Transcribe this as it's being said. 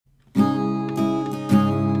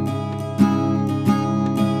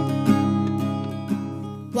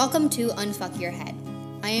Welcome to Unfuck Your Head.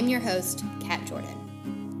 I am your host, Kat Jordan.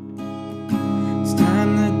 It's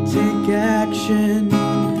time to take action,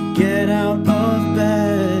 get out of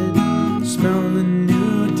bed, smell the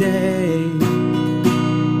new day, and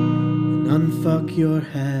unfuck your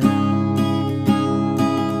head.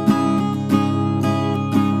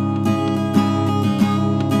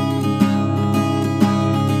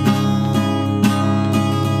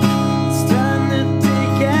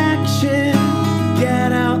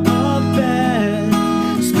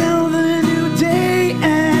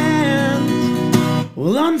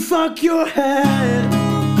 Unfuck your head.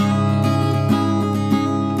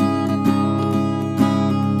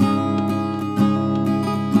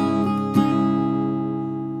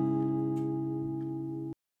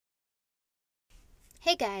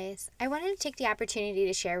 Hey guys, I wanted to take the opportunity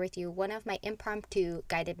to share with you one of my impromptu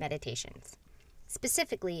guided meditations,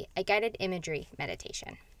 specifically a guided imagery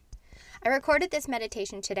meditation. I recorded this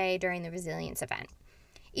meditation today during the Resilience event.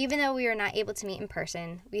 Even though we were not able to meet in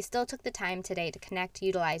person, we still took the time today to connect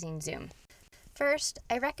utilizing Zoom. First,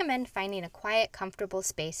 I recommend finding a quiet, comfortable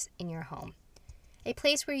space in your home, a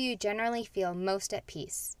place where you generally feel most at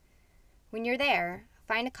peace. When you're there,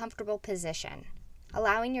 find a comfortable position,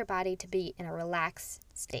 allowing your body to be in a relaxed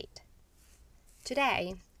state.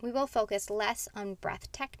 Today, we will focus less on breath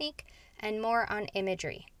technique and more on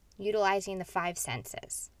imagery, utilizing the 5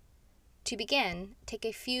 senses. To begin, take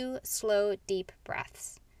a few slow, deep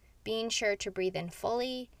breaths, being sure to breathe in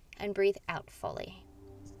fully and breathe out fully.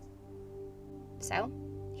 So,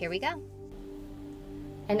 here we go.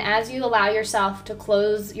 And as you allow yourself to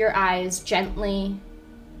close your eyes gently,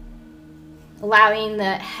 allowing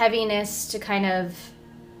the heaviness to kind of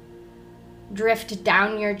drift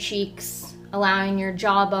down your cheeks, allowing your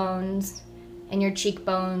jawbones and your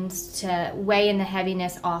cheekbones to weigh in the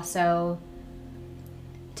heaviness also.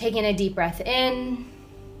 Taking a deep breath in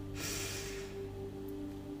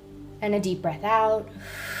and a deep breath out.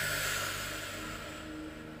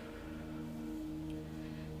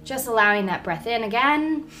 Just allowing that breath in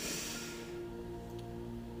again.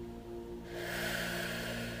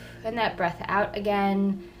 And that breath out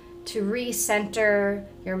again to recenter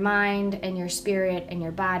your mind and your spirit and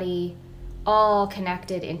your body, all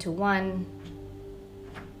connected into one.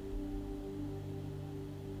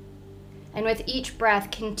 And with each breath,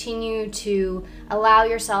 continue to allow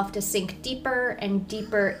yourself to sink deeper and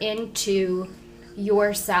deeper into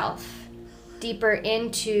yourself, deeper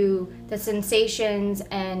into the sensations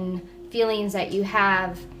and feelings that you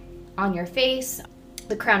have on your face,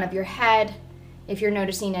 the crown of your head. If you're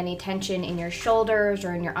noticing any tension in your shoulders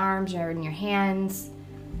or in your arms or in your hands,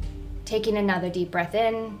 taking another deep breath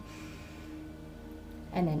in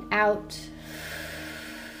and then out.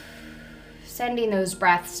 Sending those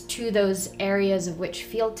breaths to those areas of which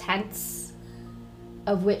feel tense,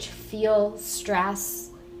 of which feel stress,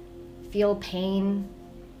 feel pain.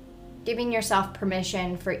 Giving yourself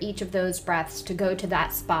permission for each of those breaths to go to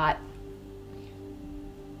that spot.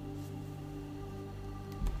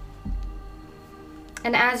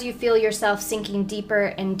 And as you feel yourself sinking deeper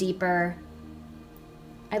and deeper,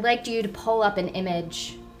 I'd like you to pull up an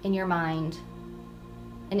image in your mind,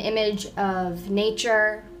 an image of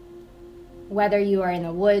nature, whether you are in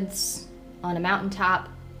the woods, on a mountaintop,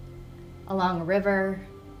 along a river,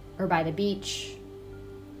 or by the beach.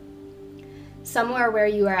 Somewhere where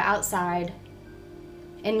you are outside,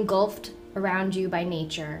 engulfed around you by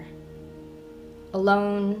nature,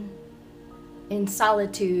 alone, in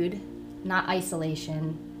solitude, not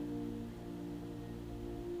isolation,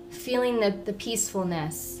 feeling the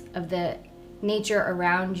peacefulness of the nature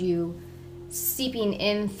around you seeping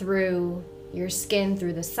in through your skin,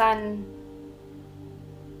 through the sun,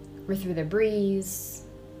 or through the breeze.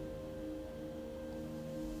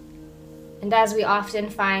 And as we often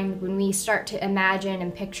find, when we start to imagine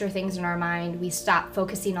and picture things in our mind, we stop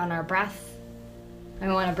focusing on our breath. I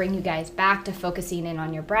want to bring you guys back to focusing in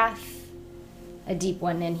on your breath. A deep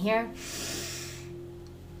one in here.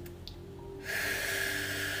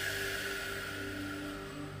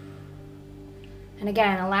 And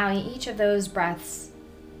again, allowing each of those breaths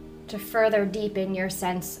to further deepen your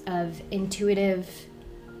sense of intuitive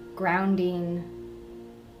grounding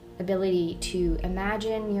ability to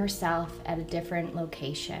imagine yourself at a different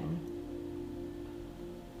location.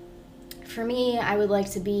 For me, I would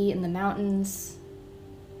like to be in the mountains,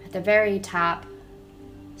 at the very top,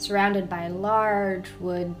 surrounded by large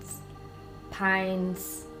woods,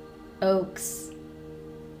 pines, oaks,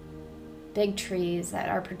 big trees that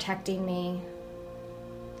are protecting me.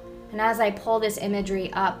 And as I pull this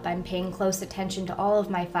imagery up, I'm paying close attention to all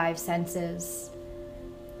of my 5 senses.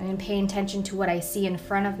 I'm paying attention to what I see in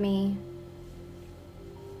front of me,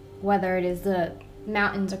 whether it is the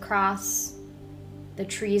mountains across, the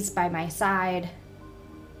trees by my side,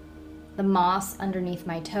 the moss underneath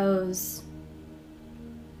my toes,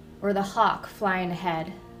 or the hawk flying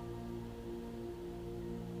ahead.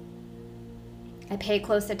 I pay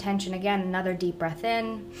close attention again, another deep breath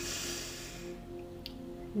in,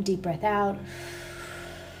 deep breath out,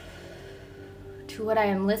 to what I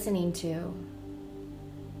am listening to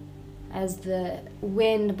as the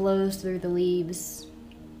wind blows through the leaves,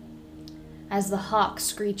 as the hawk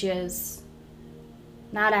screeches,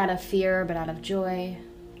 not out of fear but out of joy.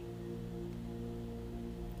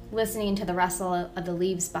 Listening to the rustle of the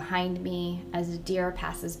leaves behind me as a deer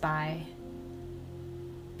passes by.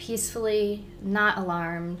 Peacefully, not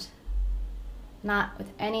alarmed, not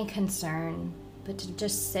with any concern, but to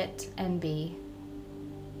just sit and be.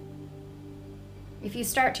 If you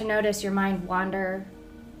start to notice your mind wander,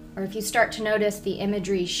 or if you start to notice the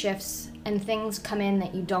imagery shifts and things come in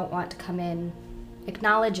that you don't want to come in,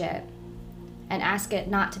 acknowledge it and ask it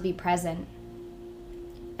not to be present.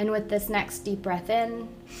 And with this next deep breath in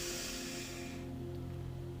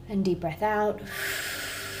and deep breath out,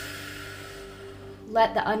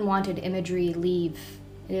 let the unwanted imagery leave.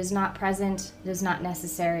 It is not present, it is not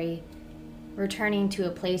necessary. Returning to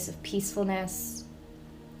a place of peacefulness,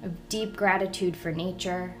 of deep gratitude for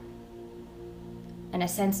nature, and a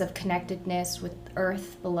sense of connectedness with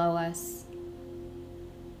earth below us.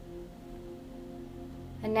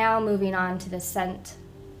 And now moving on to the scent,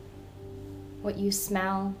 what you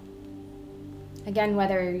smell. Again,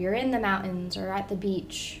 whether you're in the mountains or at the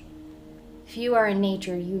beach, if you are in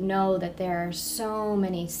nature, you know that there are so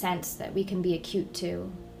many scents that we can be acute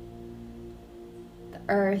to. The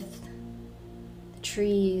earth, the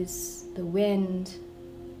trees, the wind,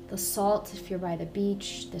 the salt if you're by the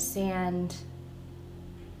beach, the sand.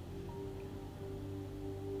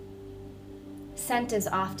 Scent is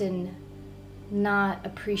often not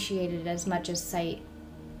appreciated as much as sight.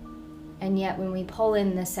 And yet when we pull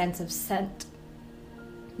in the sense of scent,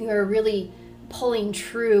 we are really pulling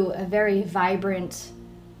true a very vibrant,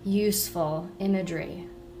 useful imagery.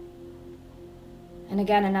 And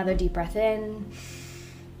again, another deep breath in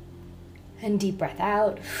and deep breath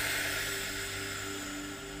out.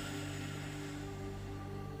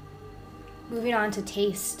 Moving on to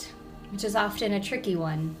taste, which is often a tricky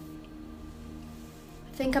one.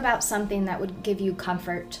 Think about something that would give you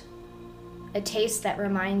comfort, a taste that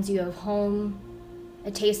reminds you of home,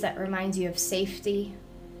 a taste that reminds you of safety,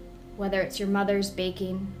 whether it's your mother's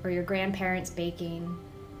baking or your grandparents' baking,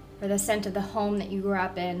 or the scent of the home that you grew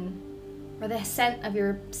up in, or the scent of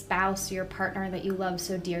your spouse or your partner that you love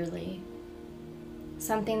so dearly.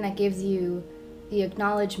 Something that gives you the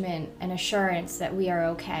acknowledgement and assurance that we are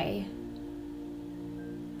okay.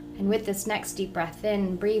 And with this next deep breath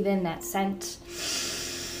in, breathe in that scent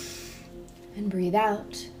and breathe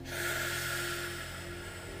out.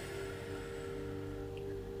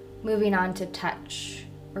 Moving on to touch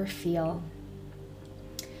or feel.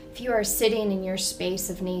 If you are sitting in your space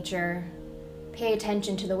of nature, pay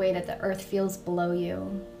attention to the way that the earth feels below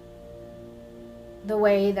you, the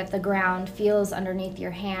way that the ground feels underneath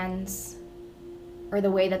your hands, or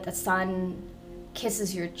the way that the sun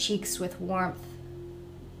kisses your cheeks with warmth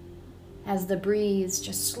as the breeze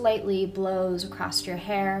just slightly blows across your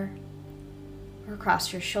hair or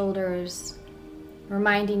across your shoulders,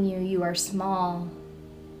 reminding you you are small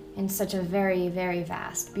in such a very, very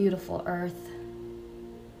vast, beautiful earth.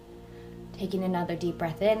 Taking another deep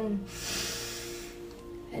breath in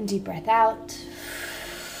and deep breath out.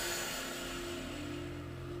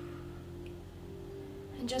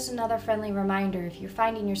 And just another friendly reminder, if you're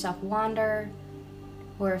finding yourself wander,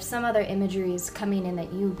 or if some other imagery is coming in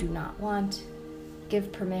that you do not want,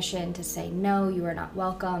 give permission to say no, you are not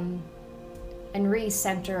welcome, and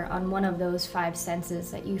re-center on one of those 5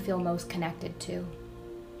 senses that you feel most connected to.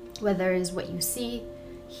 Whether it is what you see,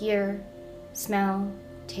 hear, smell,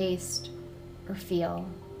 taste, or feel.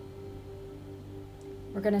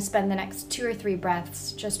 We're going to spend the next 2 or 3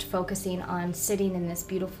 breaths just focusing on sitting in this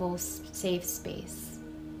beautiful, safe space.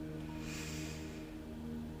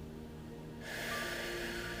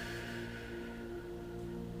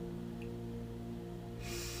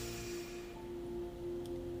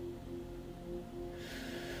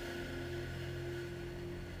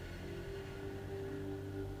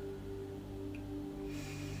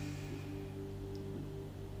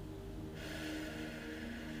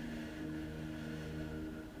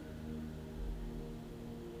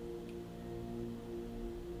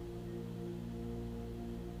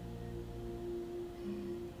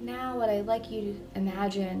 Now what I'd like you to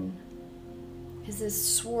imagine is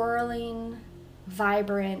this swirling,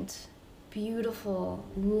 vibrant, beautiful,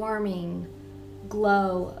 warming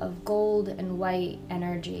glow of gold and white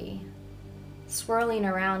energy swirling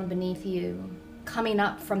around beneath you, coming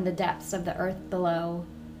up from the depths of the earth below,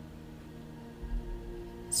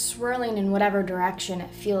 swirling in whatever direction it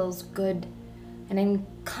feels good and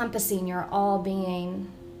encompassing your all being,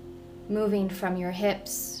 moving from your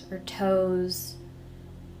hips or toes,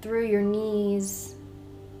 through your knees,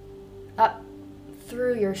 up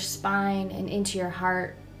through your spine and into your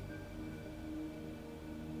heart.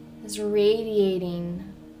 This radiating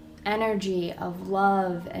energy of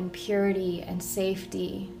love and purity and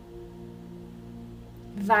safety,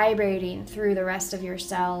 vibrating through the rest of your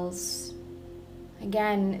cells.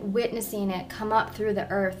 Again, witnessing it come up through the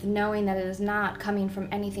earth, knowing that it is not coming from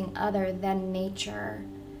anything other than nature,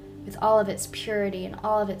 with all of its purity and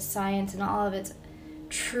all of its science and all of its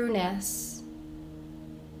trueness.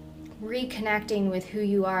 Reconnecting with who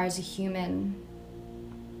you are as a human.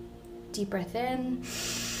 Deep breath in,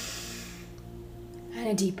 and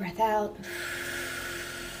a deep breath out.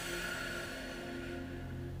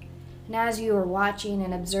 And as you are watching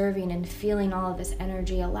and observing and feeling all of this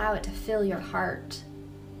energy, allow it to fill your heart.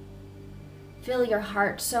 Fill your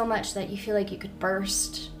heart so much that you feel like you could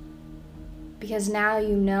burst. Because now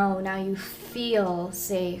you know, now you feel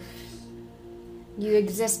safe. You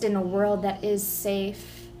exist in a world that is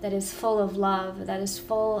safe, that is full of love, that is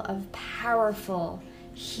full of powerful,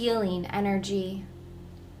 healing energy.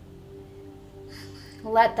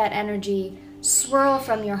 Let that energy swirl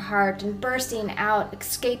from your heart and bursting out,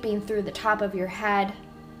 escaping through the top of your head,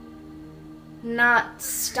 not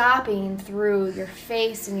stopping through your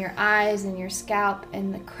face and your eyes and your scalp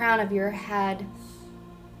and the crown of your head.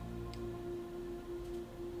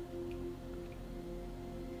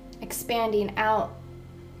 Expanding out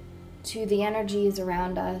to the energies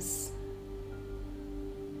around us.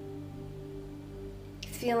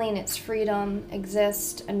 Feeling its freedom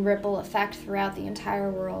exist and ripple effect throughout the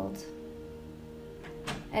entire world.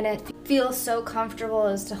 And it feels so comfortable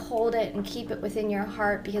as to hold it and keep it within your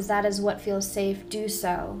heart, because that is what feels safe. Do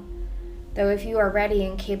so. Though if you are ready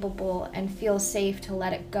and capable and feel safe to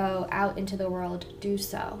let it go out into the world, do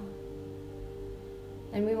so.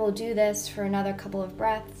 And we will do this for another couple of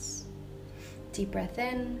breaths. Deep breath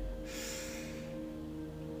in.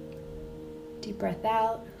 Deep breath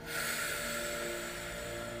out.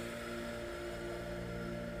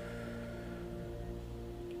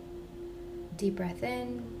 Deep breath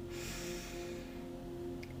in,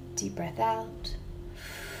 deep breath out.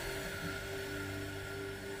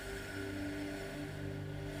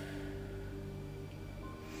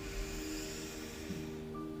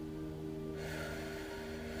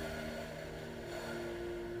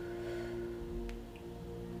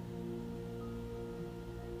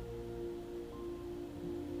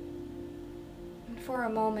 And for a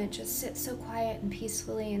moment, just sit so quiet and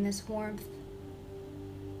peacefully in this warmth.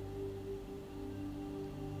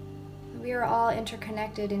 We are all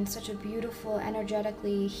interconnected in such a beautiful,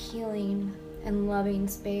 energetically healing and loving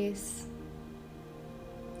space.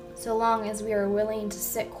 So long as we are willing to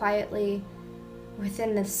sit quietly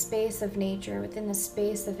within the space of nature, within the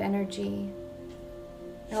space of energy,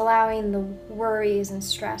 and allowing the worries and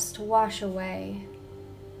stress to wash away,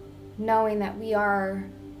 knowing that we are,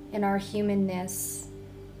 in our humanness,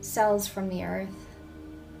 cells from the earth,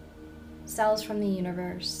 cells from the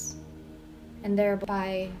universe, and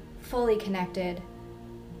thereby fully connected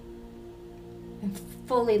and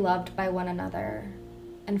fully loved by one another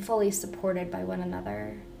and fully supported by one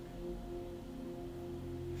another.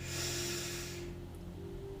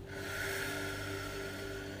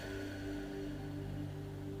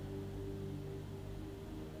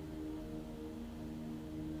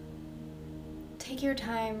 Take your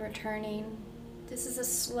time returning. This is a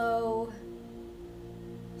slow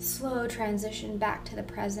transition back to the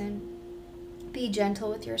present. Be gentle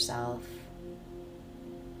with yourself.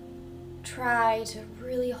 Try to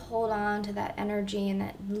really hold on to that energy and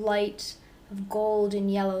that light of gold and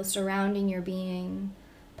yellow surrounding your being,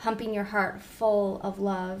 pumping your heart full of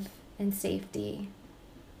love and safety.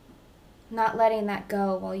 Not letting that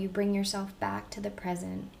go while you bring yourself back to the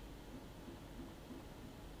present.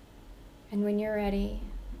 And when you're ready,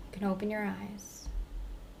 you can open your eyes.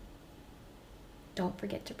 Don't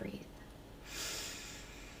forget to breathe.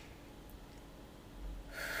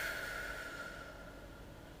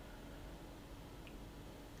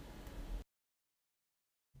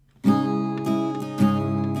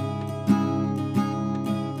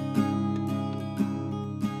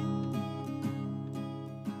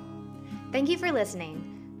 Thank you for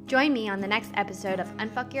listening. Join me on the next episode of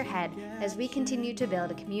Unfuck Your Head as we continue to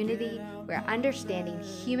build a community where understanding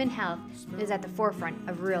human health is at the forefront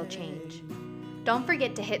of real change. Don't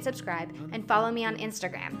forget to hit subscribe and follow me on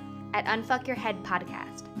Instagram at Unfuck Your Head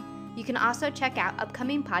Podcast. You can also check out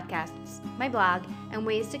upcoming podcasts, my blog, and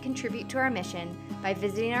ways to contribute to our mission by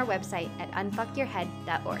visiting our website at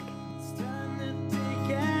unfuckyourhead.org. It's time to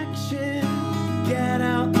take action. Get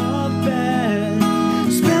out of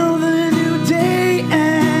bed. Spell the new day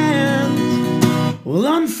and we'll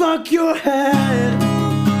unfuck your head.